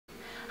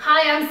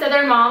Hi, I'm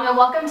Southern Mom and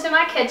welcome to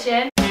my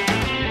kitchen.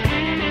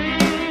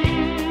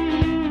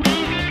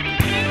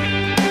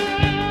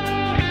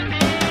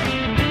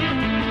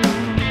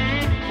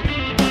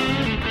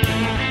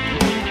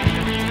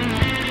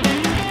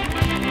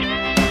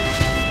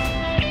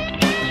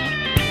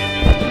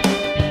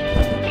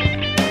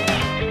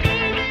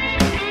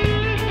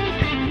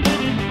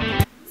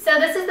 So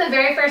this is the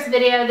very first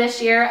video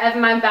this year of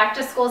my back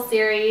to school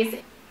series.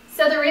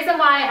 So the reason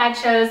why I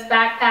chose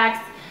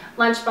backpacks,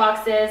 lunch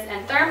boxes,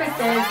 and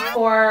thermoses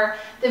for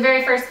the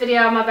very first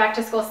video of my back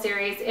to school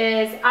series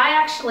is I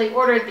actually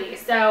ordered these.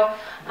 So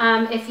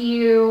if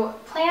you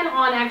plan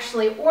on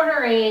actually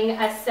ordering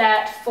a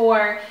set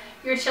for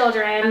your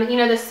children, you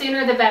know, the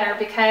sooner the better,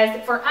 because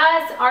for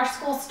us, our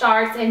school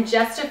starts in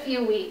just a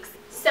few weeks.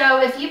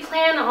 So if you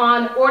plan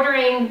on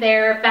ordering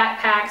their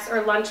backpacks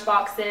or lunch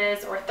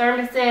boxes or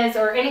thermoses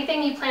or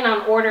anything you plan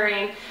on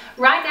ordering,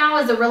 right now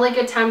is a really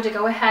good time to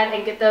go ahead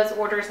and get those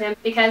orders in,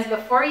 because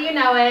before you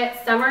know it,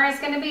 summer is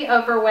going to be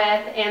over with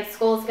and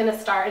school is going to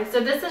start. And so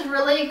this is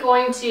really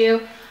going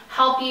to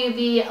help you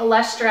be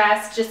less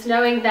stressed, just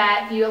knowing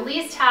that you at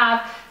least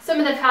have some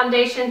of the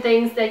foundation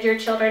things that your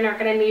children are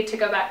going to need to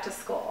go back to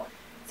school.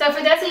 So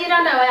for those of you who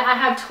don't know it, I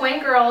have twin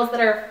girls that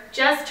are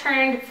just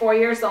turned 4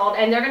 years old,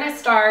 and they're going to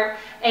start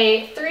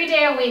a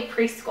 3-day-a-week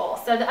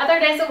preschool. So the other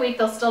days a week,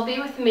 they'll still be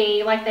with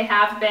me like they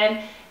have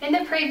been in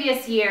the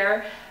previous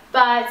year.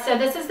 But so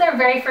this is their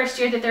very first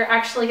year that they're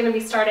actually going to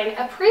be starting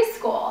a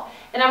preschool.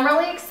 And I'm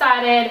really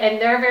excited, and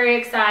they're very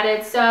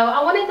excited. So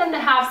I wanted them to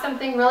have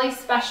something really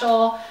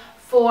special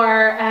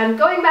for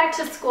going back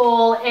to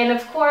school, and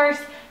of course,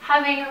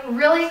 having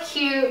really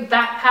cute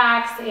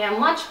backpacks and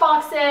lunch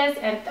boxes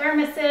and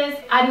thermoses,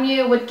 I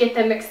knew would get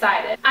them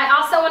excited. I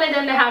also wanted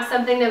them to have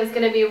something that was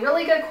going to be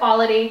really good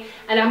quality,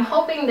 and I'm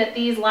hoping that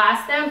these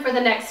last them for the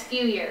next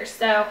few years.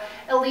 So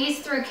at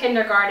least through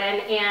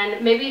kindergarten,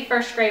 and maybe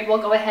first grade we'll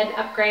go ahead and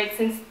upgrade,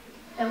 since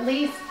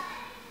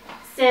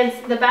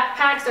the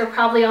backpacks are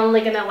probably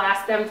only going to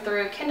last them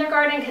through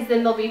kindergarten, because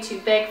then they'll be too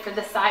big for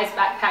the size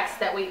backpacks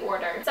that we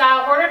ordered. So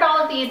I ordered all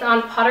of these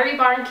on Pottery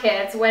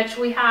Kids, which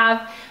we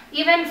have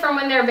even from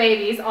when they're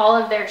babies. All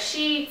of their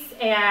sheets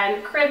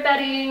and crib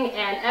bedding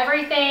and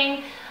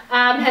everything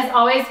has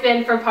always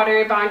been from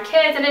Pottery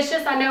Kids, and it's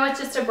just, I know it's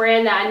just a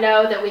brand that I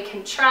know that we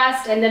can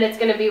trust, and that it's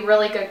going to be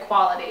really good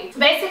quality.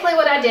 Basically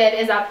what I did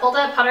is I pulled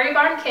up Pottery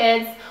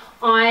Kids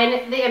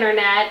on the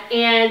internet,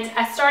 and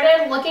I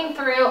started looking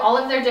through all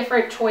of their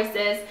different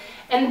choices,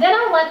 and then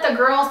I let the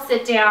girls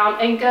sit down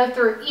and go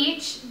through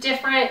each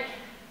different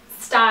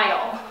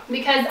style,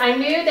 because I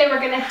knew they were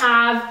going to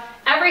have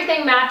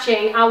everything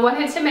matching. I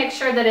wanted to make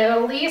sure that it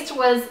at least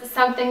was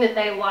something that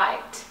they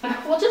liked.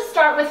 We'll just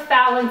start with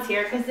Fallon's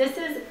here, because this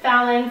is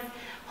Fallon's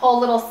whole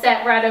little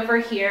set right over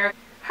here.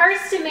 Hers,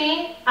 to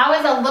me, I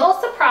was a little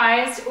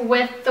surprised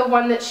with the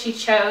one that she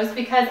chose,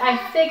 because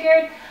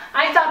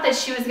I thought that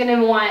she was going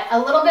to want a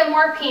little bit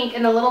more pink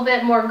and a little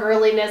bit more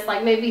girliness,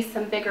 like maybe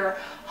some bigger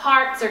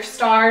hearts or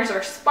stars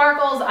or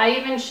sparkles. I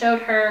even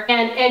showed her,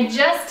 and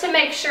just to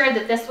make sure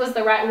that this was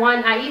the right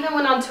one, I even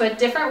went onto a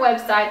different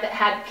website that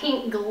had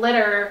pink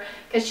glitter,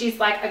 because she's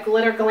like a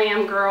glitter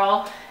glam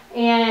girl,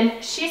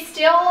 and she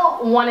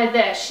still wanted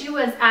this. She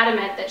was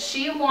adamant that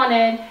she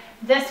wanted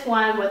this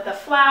one with the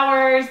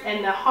flowers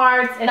and the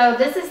hearts. And so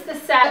this is the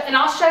set, and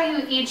I'll show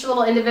you each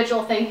little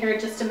individual thing here in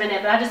just a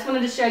minute, but I just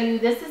wanted to show you,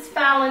 this is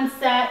Fallon's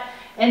set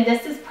and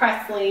this is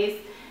Presley's.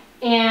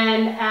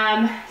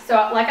 And so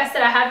like I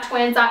said, I have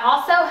twins. I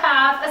also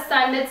have a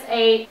son that's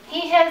 8.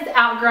 He has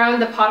outgrown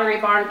the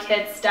Pottery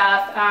Kids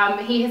stuff.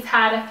 He has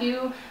had a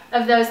few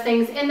of those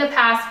things in the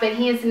past, but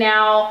he is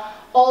now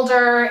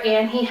older,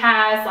 and he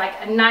has like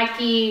a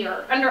Nike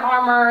or Under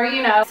Armour,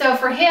 you know. So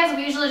for his,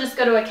 we usually just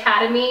go to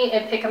Academy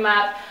and pick him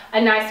up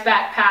a nice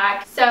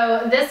backpack.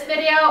 So this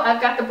video,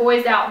 I've got the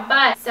boys out,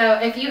 but so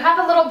if you have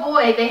a little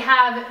boy, they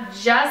have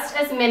just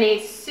as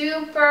many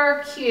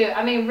super cute,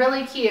 I mean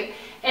really cute,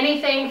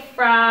 anything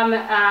from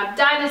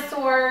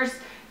dinosaurs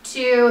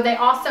to, they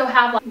also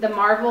have like the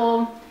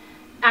Marvel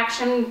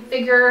action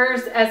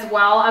figures as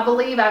well. I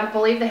believe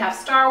they have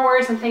Star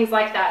Wars and things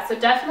like that. So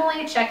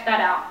definitely check that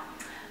out.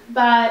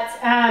 But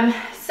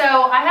so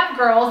I have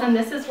girls, and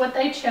this is what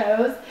they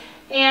chose,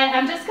 and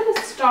I'm just going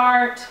to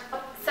start.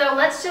 So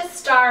let's just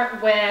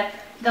start with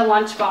the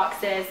lunch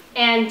boxes.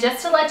 And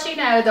just to let you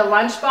know, the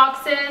lunch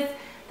boxes,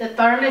 the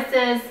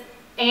thermoses,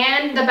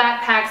 and the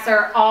backpacks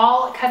are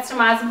all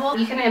customizable.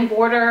 You can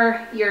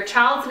embroider your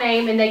child's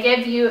name, and they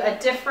give you a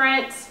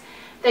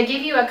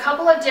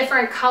couple of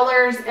different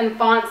colors and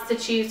fonts to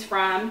choose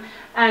from.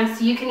 So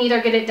you can either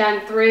get it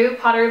done through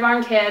Pottery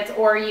Kids,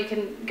 or you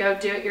can go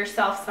do it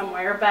yourself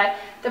somewhere, but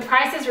the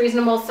price is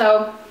reasonable.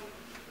 So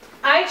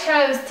I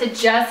chose to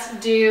just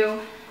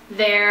do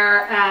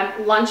their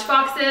lunch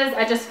boxes.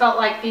 I just felt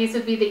like these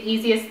would be the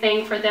easiest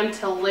thing for them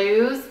to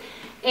lose,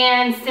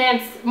 and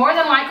since more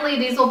than likely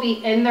these will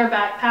be in their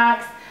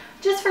backpacks,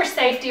 just for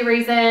safety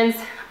reasons,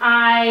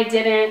 I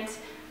didn't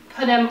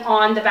put them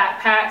on the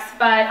backpacks,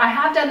 but I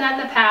have done that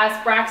in the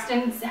past.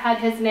 Braxton's had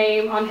his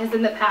name on his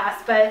in the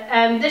past, but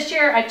this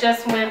year I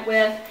just went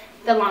with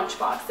the lunch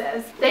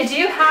boxes. They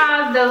do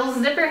have the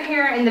little zipper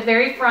here in the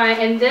very front,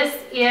 and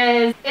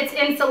it's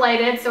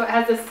insulated, so it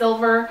has a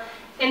silver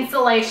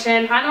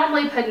insulation. I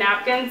normally put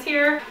napkins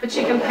here, but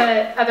you can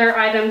put other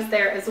items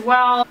there as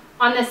well.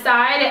 On the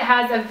side, it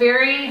has a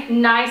very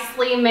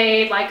nicely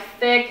made, like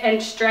thick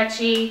and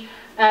stretchy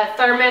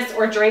thermos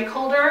or drink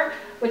holder,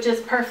 which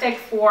is perfect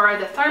for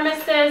the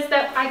thermoses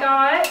that I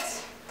got.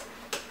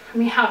 I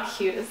mean, how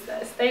cute is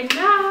this? They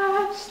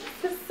match.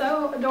 This is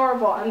so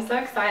adorable. I'm so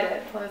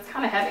excited. Well, it's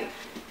kind of heavy.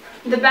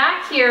 The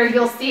back here,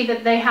 you'll see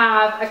that they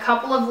have a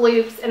couple of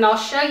loops, and I'll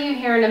show you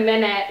here in a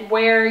minute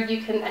where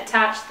you can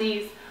attach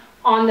these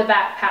on the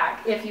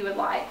backpack if you would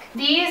like.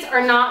 These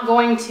are not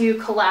going to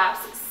collapse.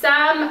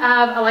 Some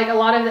of, like a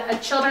lot of the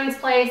Children's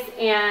Place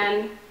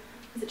and,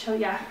 is it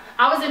Children's? Yeah.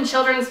 I was in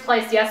Children's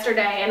Place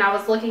yesterday and I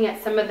was looking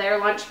at some of their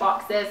lunch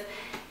boxes,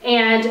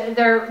 and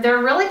they're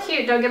really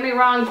cute, don't get me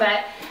wrong,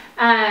 but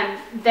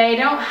they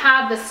don't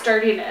have the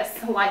sturdiness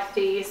like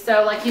these.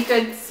 So like you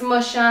could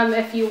smush them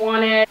if you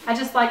wanted. I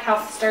just like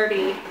how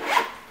sturdy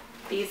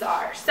these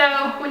are.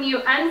 So when you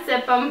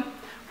unzip them,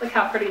 look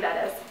how pretty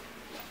that is.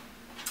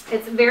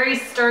 It's very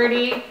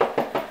sturdy,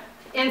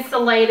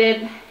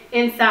 insulated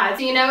inside.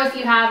 So you know if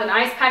you have an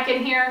ice pack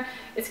in here,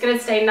 it's going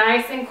to stay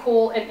nice and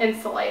cool and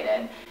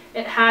insulated.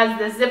 It has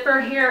the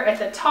zipper here at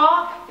the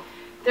top.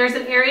 There's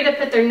an area to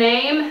put their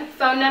name,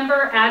 phone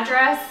number,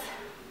 address,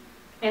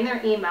 and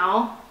their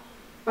email.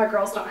 My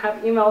girls don't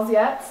have emails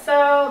yet,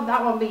 so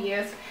that won't be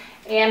used.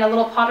 And a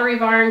little Pottery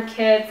Barn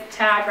Kids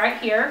tag right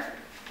here.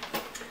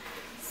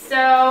 So,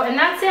 and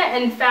that's it.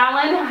 And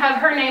Fallon, I have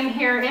her name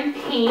here in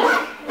pink.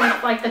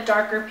 It's like the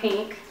darker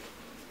pink.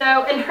 So,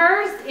 and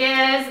hers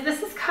is,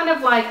 this is kind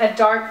of like a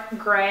dark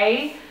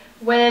gray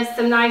with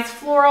some nice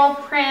floral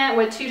print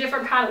with two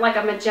different kinds, like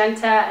a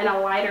magenta and a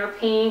lighter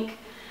pink.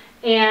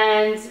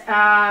 And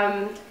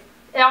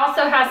it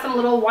also has some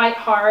little white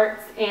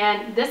hearts,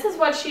 and this is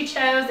what she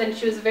chose, and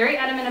she was very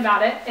adamant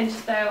about it, and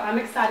so I'm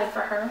excited for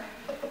her.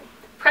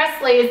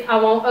 Presley's, I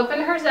won't open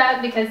hers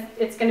up because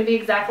it's going to be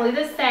exactly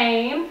the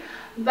same,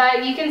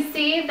 but you can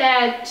see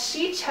that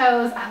she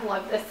chose, I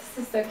love this,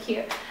 this is so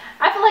cute.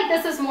 I feel like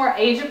this is more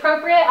age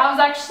appropriate. I was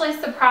actually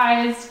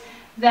surprised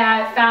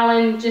that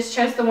Fallon just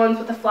chose the ones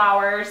with the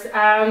flowers.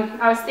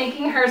 I was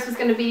thinking hers was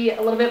going to be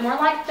a little bit more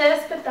like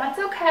this, but that's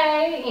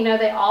okay. You know,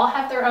 they all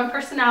have their own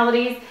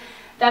personalities.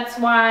 That's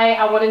why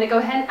I wanted to go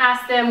ahead and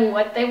ask them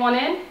what they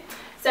wanted.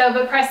 So,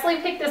 but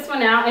Presley picked this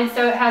one out, and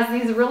so it has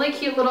these really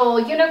cute little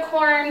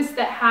unicorns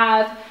that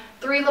have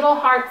 3 little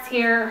hearts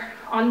here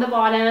on the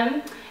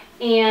bottom,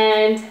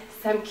 and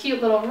some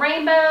cute little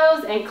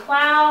rainbows and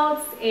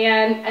clouds,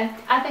 and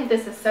I think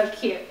this is so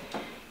cute.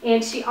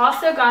 And she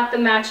also got the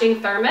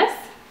matching thermos.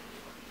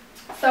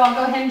 So I'll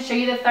go ahead and show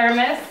you the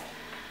thermos.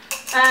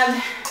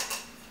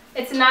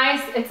 It's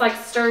nice, it's like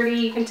sturdy,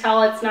 you can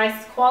tell it's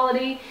nice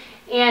quality.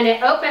 And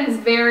it opens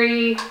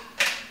very,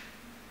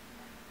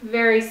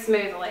 very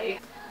smoothly.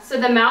 So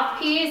the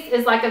mouthpiece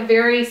is like a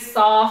very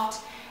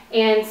soft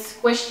and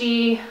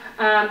squishy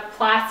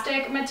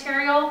plastic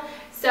material.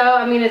 So,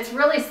 I mean, it's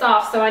really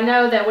soft. So I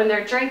know that when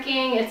they're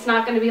drinking, it's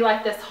not going to be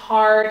like this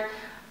hard,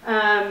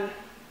 kind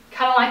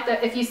of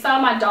like if you saw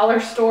my dollar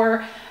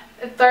store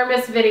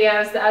thermos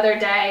videos the other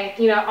day,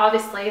 you know,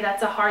 obviously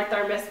that's a hard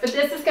thermos, but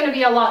this is going to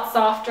be a lot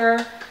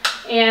softer.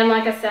 And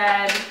like I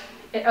said,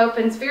 it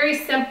opens very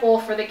simple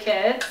for the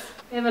kids.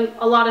 We have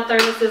a lot of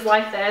thermoses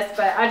like this,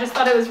 but I just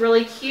thought it was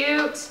really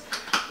cute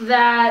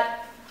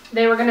that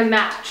they were going to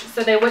match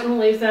so they wouldn't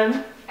lose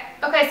them.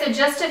 Okay, so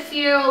just a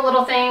few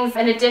little things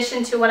in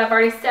addition to what I've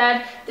already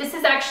said. This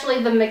is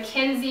actually the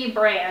McKinsey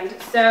brand.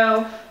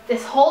 So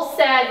this whole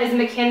set is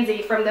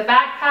McKinsey, from the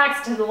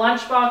backpacks to the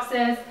lunch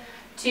boxes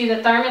to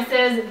the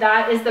thermoses.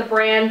 That is the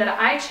brand that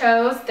I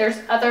chose. There's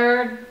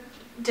other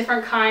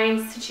different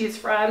kinds to choose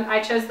from.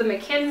 I chose the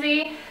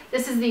McKinsey.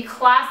 This is the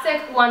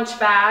classic lunch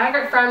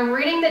bag. From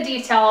reading the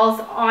details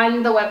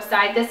on the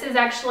website, this is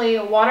actually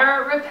a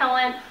water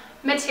repellent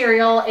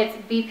material. It's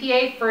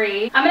BPA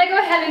free. I'm going to go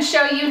ahead and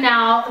show you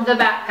now the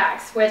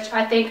backpacks, which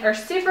I think are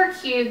super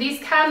cute.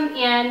 These come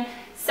in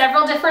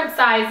several different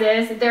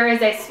sizes. There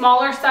is a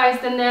smaller size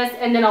than this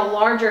and then a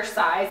larger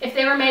size. If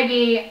they were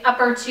maybe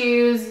upper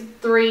 2s,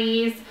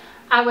 3s,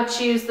 I would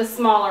choose the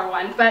smaller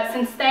one. But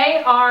since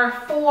they are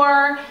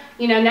for,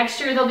 you know,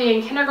 next year they'll be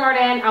in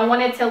kindergarten, I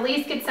wanted to at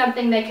least get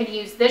something they could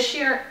use this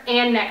year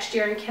and next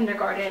year in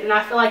kindergarten. And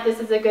I feel like this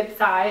is a good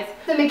size.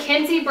 The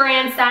McKinsey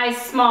brand size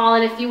small,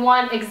 and if you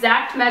want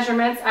exact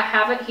measurements, I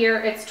have it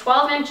here. It's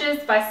 12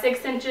 inches by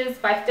 6 inches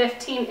by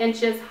 15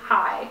 inches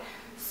high.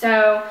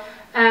 So,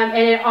 and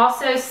it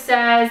also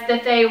says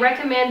that they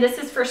recommend this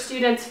is for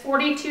students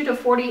 42 to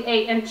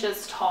 48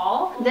 inches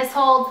tall. This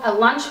holds a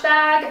lunch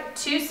bag,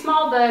 2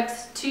 small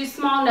books, 2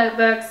 small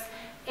notebooks,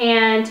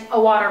 and a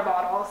water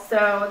bottle.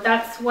 So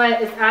that's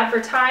what is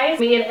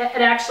advertised. I mean,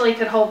 it actually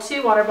could hold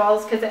 2 water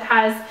bottles because it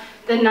has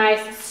the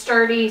nice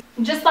sturdy,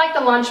 just like the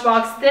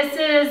lunchbox. This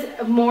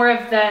is more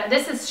of the,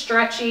 this is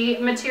stretchy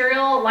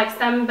material. Like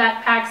some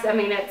backpacks, I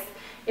mean,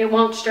 it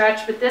won't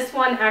stretch, but this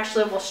one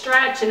actually will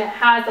stretch, and it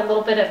has a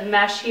little bit of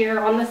mesh here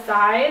on the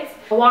sides.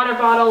 A water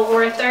bottle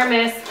or a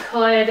thermos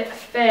could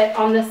fit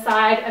on the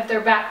side of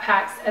their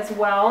backpacks as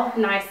well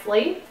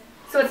nicely.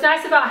 So what's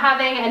nice about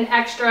having an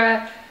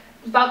extra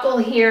buckle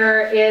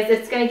here is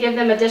it's going to give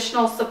them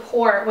additional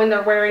support when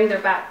they're wearing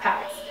their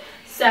backpacks.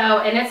 So,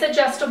 and it's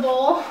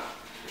adjustable.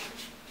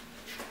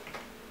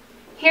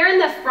 Here in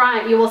the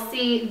front, you will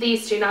see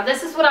these two. Now,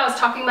 this is what I was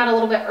talking about a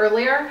little bit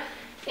earlier,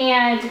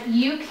 and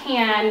you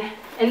can,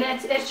 and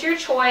it's your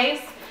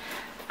choice.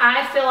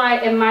 I feel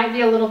like it might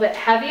be a little bit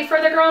heavy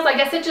for the girls. I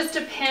guess it just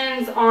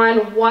depends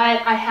on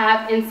what I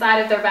have inside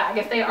of their bag.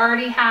 If they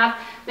already have,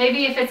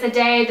 maybe if it's a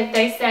day that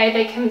they say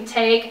they can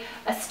take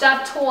a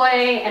stuffed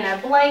toy and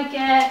a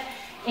blanket,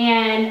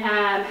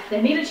 and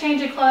they need a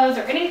change of clothes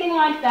or anything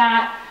like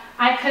that,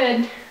 I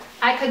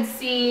could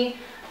see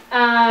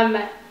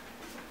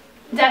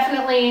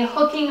definitely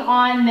hooking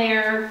on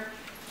their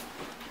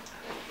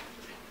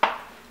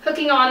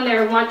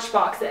lunch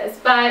boxes.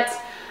 But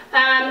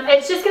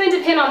it's just going to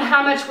depend on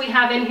how much we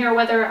have in here,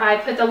 whether I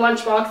put the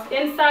lunchbox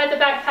inside the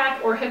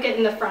backpack or hook it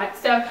in the front.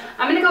 So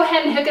I'm going to go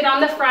ahead and hook it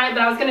on the front,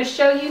 but I was going to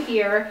show you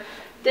here.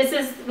 This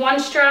is one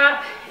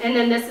strap, and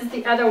then this is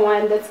the other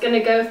one that's going to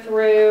go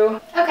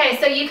through. Okay,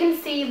 so you can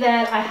see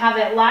that I have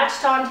it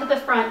latched onto the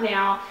front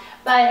now,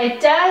 but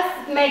it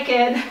does make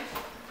it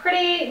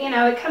pretty, you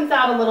know, it comes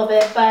out a little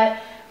bit, but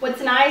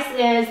what's nice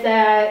is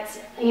that,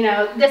 you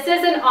know, this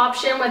is an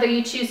option whether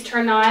you choose to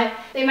or not.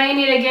 They may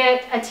need to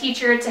get a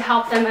teacher to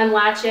help them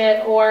unlatch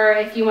it, or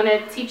if you want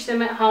to teach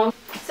them at home.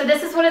 So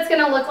this is what it's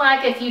going to look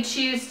like if you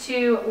choose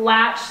to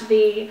latch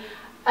the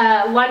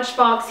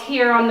lunchbox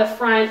here on the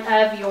front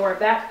of your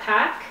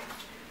backpack.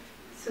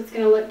 So it's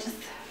going to look just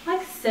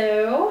like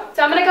so.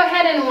 So I'm going to go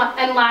ahead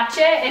and latch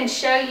it and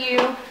show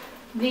you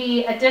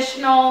the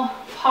additional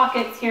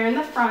pockets here in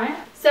the front.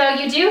 So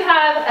you do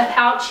have a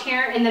pouch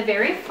here in the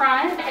very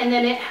front, and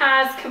then it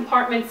has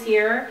compartments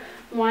here,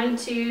 1,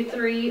 2,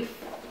 3,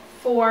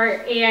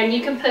 4, and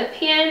you can put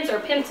pens or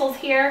pencils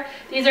here.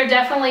 These are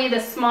definitely the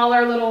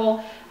smaller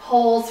little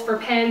holes for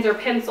pens or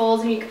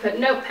pencils, and you can put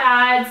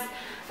notepads,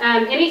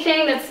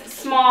 anything that's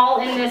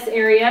small in this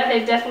area.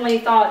 They've definitely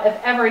thought of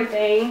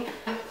everything.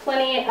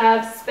 Plenty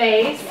of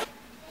space.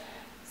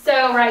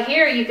 So right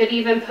here you could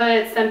even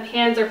put some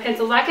pens or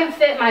pencils. I can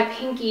fit my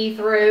pinky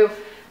through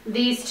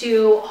these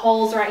two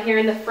holes right here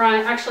in the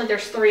front. Actually,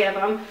 there's 3 of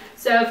them.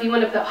 So if you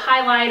want to put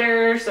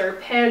highlighters or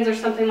pens or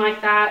something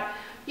like that,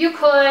 you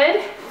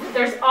could.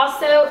 There's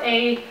also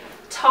a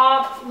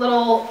top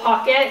little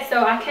pocket,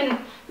 so I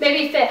can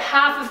maybe fit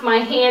half of my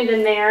hand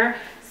in there.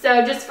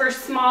 So just for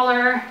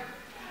smaller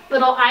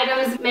little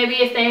items,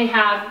 maybe if they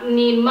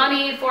need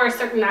money for a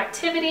certain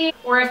activity,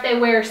 or if they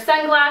wear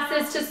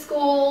sunglasses to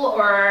school,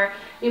 or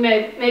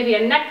maybe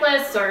a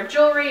necklace or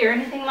jewelry or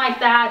anything like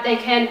that, they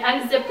can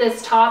unzip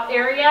this top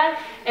area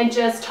and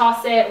just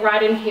toss it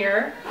right in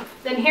here.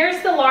 Then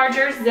here's the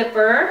larger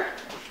zipper.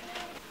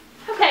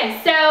 Okay,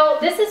 so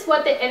this is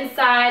what the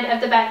inside of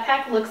the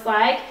backpack looks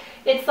like.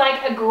 It's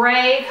like a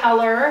gray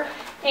color,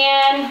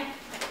 and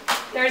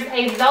there's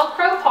a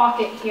Velcro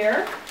pocket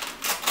here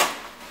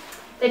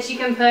that you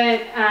can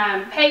put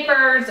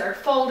papers or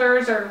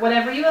folders or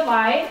whatever you would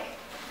like.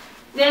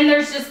 Then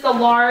there's just the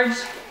large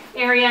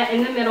area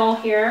in the middle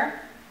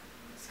here.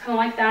 It's kind of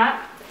like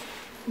that.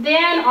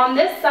 Then on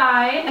this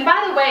side, and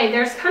by the way,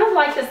 there's kind of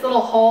like this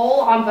little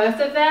hole on both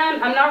of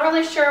them. I'm not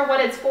really sure what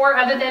it's for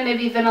other than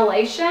maybe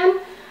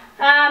ventilation.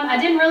 I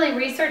didn't really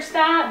research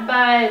that,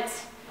 but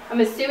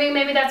I'm assuming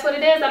maybe that's what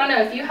it is. I don't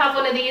know. If you have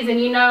one of these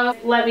and you know,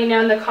 let me know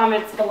in the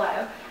comments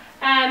below.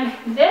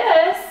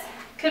 This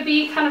could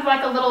be kind of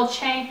like a little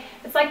chain.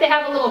 It's like they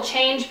have a little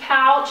change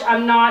pouch.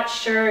 I'm not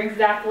sure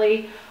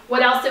exactly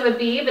what else it would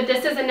be, but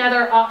this is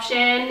another option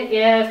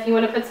if you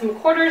want to put some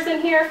quarters in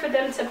here for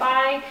them to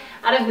buy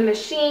out of the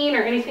machine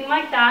or anything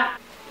like that.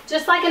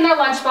 Just like in their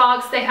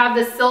lunchbox, they have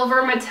the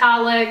silver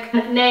metallic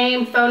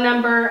name, phone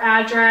number,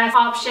 address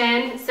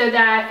option, so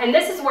that, and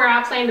this is where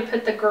I plan to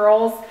put the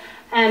girls'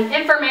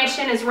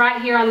 information is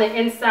right here on the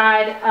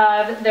inside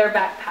of their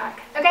backpack.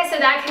 Okay, so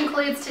that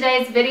concludes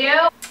today's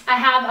video. I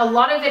have a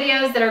lot of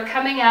videos that are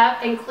coming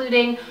up,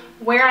 including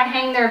where I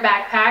hang their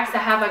backpacks. I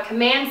have a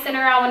command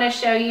center I want to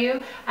show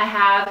you. I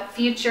have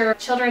future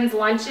children's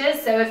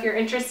lunches, so if you're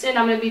interested,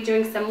 I'm going to be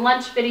doing some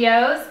lunch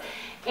videos,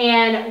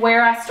 and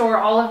where I store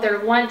all of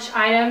their lunch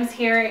items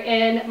here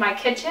in my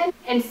kitchen,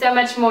 and so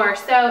much more.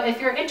 So if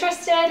you're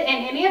interested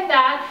in any of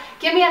that,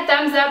 give me a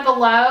thumbs up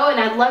below, and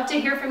I'd love to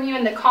hear from you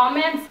in the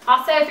comments.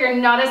 Also, if you're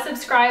not a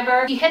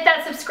subscriber, if you hit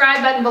that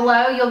subscribe button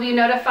below, you'll be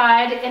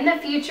notified in the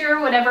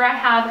future whenever I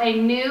have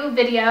a new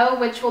video,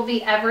 which will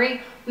be every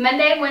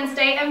Monday,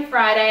 Wednesday, and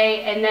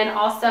Friday, and then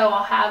also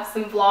I'll have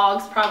some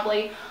vlogs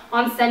probably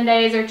on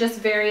Sundays or just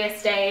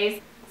various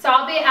days. So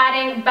I'll be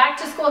adding back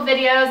to school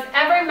videos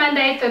every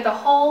Monday through the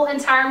whole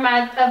entire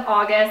month of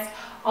August.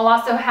 I'll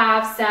also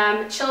have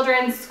some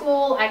children's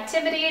school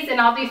activities, and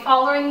I'll be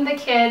following the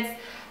kids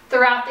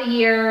throughout the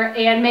year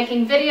and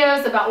making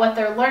videos about what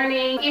they're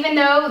learning. Even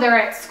though they're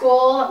at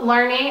school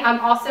learning, I'm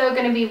also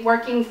going to be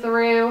working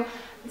through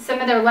some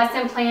of their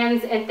lesson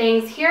plans and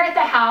things here at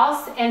the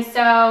house. And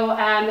so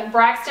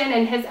Braxton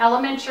in his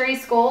elementary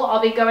school,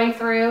 I'll be going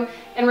through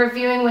and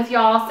reviewing with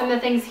y'all some of the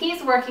things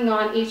he's working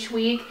on each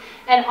week,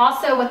 and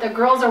also what the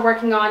girls are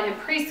working on in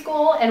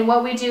preschool and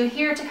what we do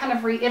here to kind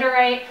of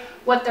reiterate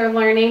what they're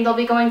learning. They'll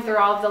be going through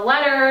all of the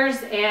letters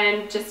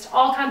and just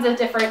all kinds of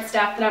different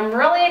stuff that I'm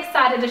really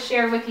excited to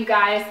share with you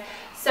guys.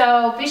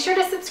 So be sure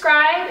to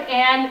subscribe,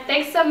 and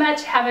thanks so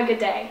much. Have a good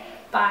day.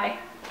 Bye.